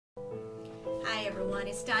Hi everyone,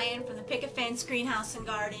 it's Diane from the Picket Fence Greenhouse and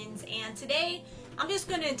Gardens, and today I'm just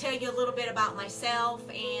going to tell you a little bit about myself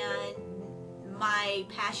and my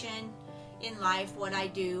passion in life, what I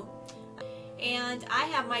do. And I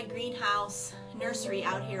have my greenhouse nursery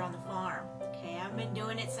out here on the farm. Okay, I've been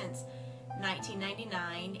doing it since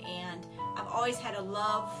 1999, and I've always had a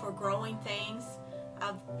love for growing things.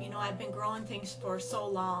 I've been growing things for so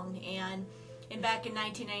long, and back in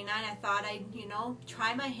 1999 I thought I'd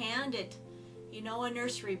try my hand at a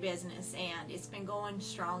nursery business, and it's been going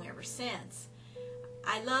strong ever since.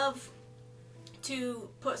 I love to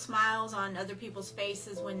put smiles on other people's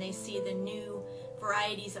faces when they see the new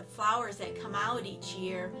varieties of flowers that come out each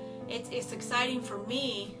year. It's exciting for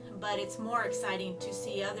me, but it's more exciting to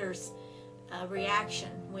see others' reaction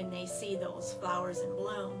when they see those flowers in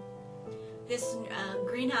bloom. This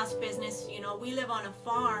greenhouse business, we live on a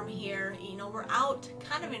farm here. We're out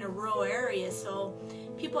kind of in a rural area, so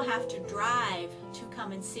people have to drive to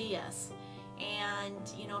come and see us. And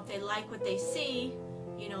if they like what they see,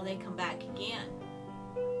 they come back again.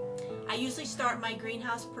 I usually start my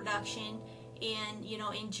greenhouse production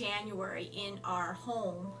in January in our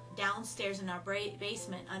home downstairs in our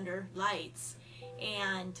basement under lights.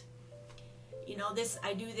 And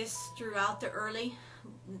I do this throughout the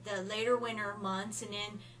later winter months, and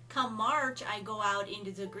then come March I go out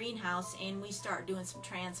into the greenhouse and we start doing some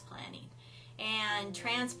transplanting. And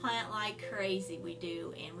transplant like crazy we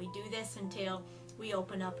do, and we do this until we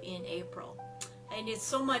open up in April. And it's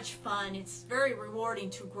so much fun. It's very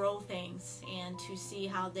rewarding to grow things and to see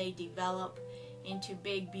how they develop into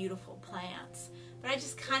big beautiful plants. But I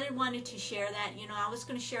just kind of wanted to share that. I was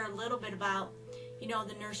going to share a little bit about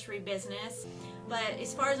the nursery business. But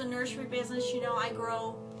as far as the nursery business, I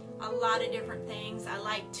grow a lot of different things. I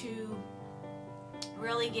like to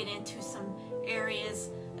really get into some areas,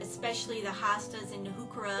 especially the hostas and the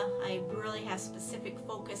heuchera. I really have specific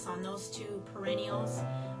focus on those two perennials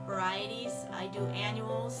varieties. I do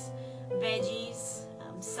annuals, veggies,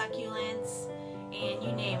 succulents, and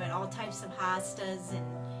you name it, all types of hostas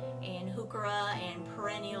and heuchera and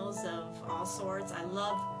perennials of all sorts. I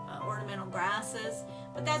love ornamental grasses,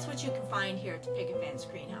 but that's what you can find here at the Picket Fence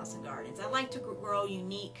Greenhouse and Gardens. I like to grow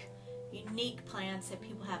unique plants that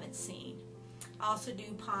people haven't seen. I also do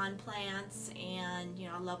pond plants, and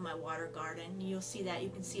I love my water garden. You'll see that. You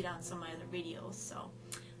can see it on some of my other videos. So,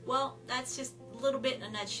 well, that's just a little bit in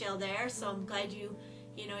a nutshell there. So I'm glad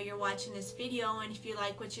you're watching this video, and if you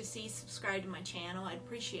like what you see, subscribe to my channel. I'd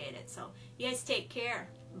appreciate it. So you guys take care.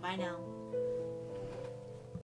 Bye now.